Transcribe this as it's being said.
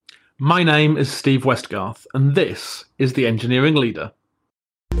My name is Steve Westgarth, and this is The Engineering Leader.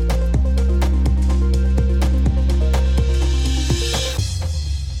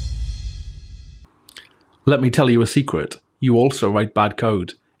 Let me tell you a secret. You also write bad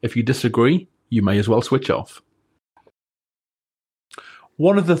code. If you disagree, you may as well switch off.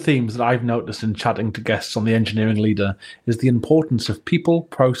 One of the themes that I've noticed in chatting to guests on The Engineering Leader is the importance of people,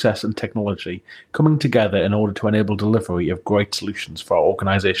 process, and technology coming together in order to enable delivery of great solutions for our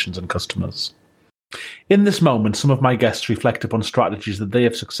organizations and customers. In this moment, some of my guests reflect upon strategies that they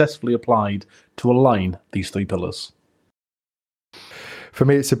have successfully applied to align these three pillars. For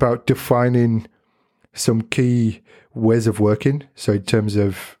me, it's about defining some key ways of working. So in terms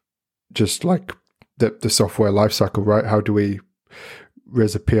of just like the software lifecycle, right? How do we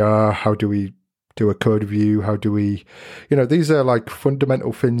raise a PR? How do we do a code review? How do we, these are like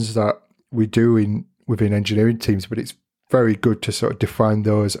fundamental things that we do within engineering teams, but it's very good to sort of define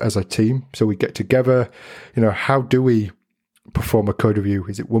those as a team. So we get together, how do we perform a code review?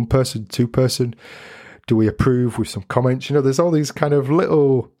 Is it one person, two person? Do we approve with some comments? There's all these kind of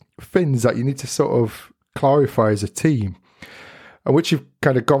little things that you need to sort of clarify as a team, and which you've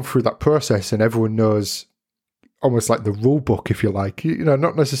kind of gone through that process and everyone knows almost like the rule book, if you like,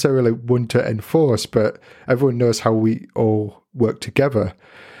 not necessarily one to enforce, but everyone knows how we all work together.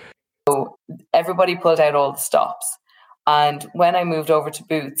 So everybody pulled out all the stops. And when I moved over to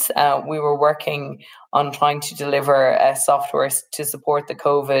Boots, we were working on trying to deliver software to support the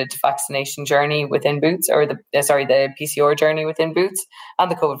COVID vaccination journey within Boots, or the PCR journey within Boots, and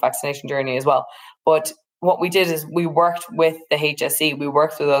the COVID vaccination journey as well. But what we did is we worked with the HSE, we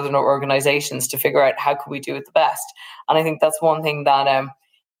worked with other organizations to figure out how could we do it the best. And I think that's one thing that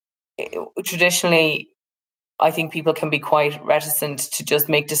traditionally, I think people can be quite reticent to just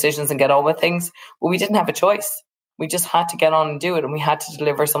make decisions and get on with things. But we didn't have a choice. We just had to get on and do it, and we had to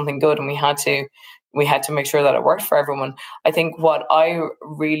deliver something good, and we had to make sure that it worked for everyone. I think what I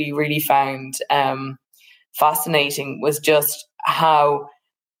really, really found fascinating was just how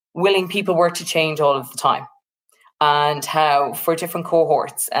willing people were to change all of the time, and how for different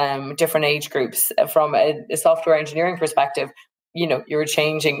cohorts, different age groups, from a software engineering perspective, you're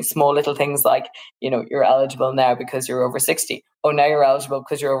changing small little things like, you're eligible now because you're over 60. Oh, now you're eligible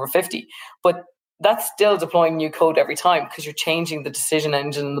because you're over 50. But that's still deploying new code every time, because you're changing the decision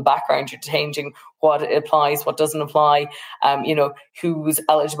engine in the background. You're changing what applies, what doesn't apply, who's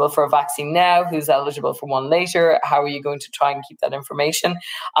eligible for a vaccine now, who's eligible for one later. How are you going to try and keep that information?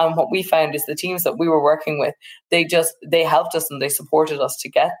 And what we found is the teams that we were working with, they helped us and they supported us to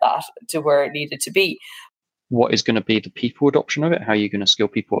get that to where it needed to be. What is going to be the people adoption of it? How are you going to skill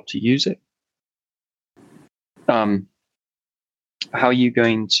people up to use it? How are you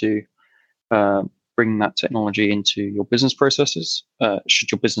going to bring that technology into your business processes?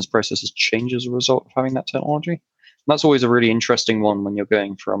 Should your business processes change as a result of having that technology? And that's always a really interesting one when you're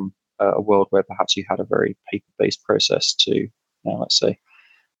going from a world where perhaps you had a very paper-based process to, let's say,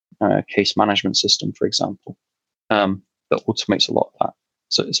 a case management system, for example, that automates a lot of that.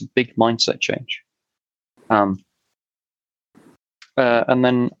 So it's a big mindset change. And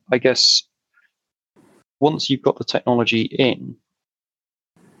then I guess once you've got the technology in,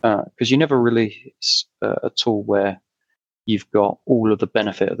 because you never release a tool where you've got all of the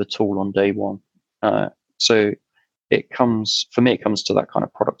benefit of the tool on day one. So it comes to that kind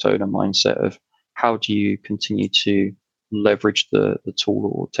of product owner mindset of how do you continue to leverage the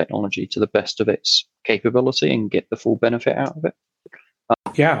tool or technology to the best of its capability and get the full benefit out of it.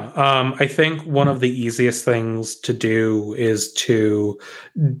 I think one of the easiest things to do is to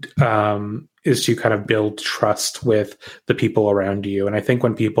kind of build trust with the people around you. And I think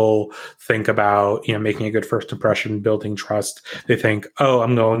when people think about, making a good first impression, building trust, they think, oh,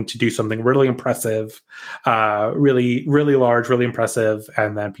 I'm going to do something really impressive, really, really large, really impressive,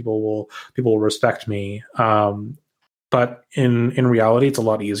 and then people will respect me. But in reality, it's a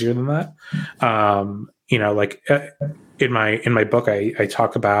lot easier than that. In my book, I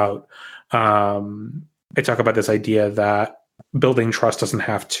talk about this idea that building trust doesn't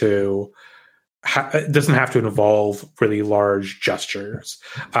have to involve really large gestures.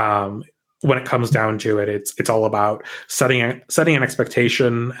 When it comes down to it, it's all about setting an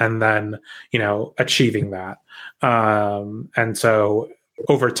expectation and then achieving that. And so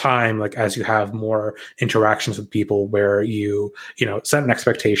over time, like as you have more interactions with people where you set an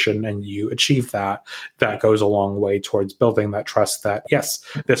expectation and you achieve that goes a long way towards building that trust that, yes,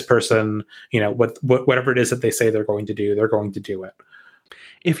 this person, whatever it is that they say they're going to do it.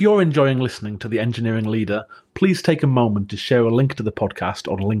 If you're enjoying listening to The Engineering Leader, please take a moment to share a link to the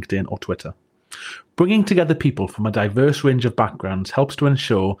podcast on LinkedIn or Twitter. Bringing together people from a diverse range of backgrounds helps to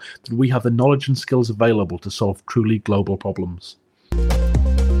ensure that we have the knowledge and skills available to solve truly global problems.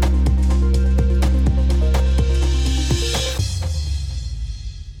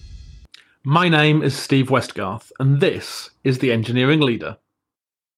 My name is Steve Westgarth, and this is The Engineering Leader.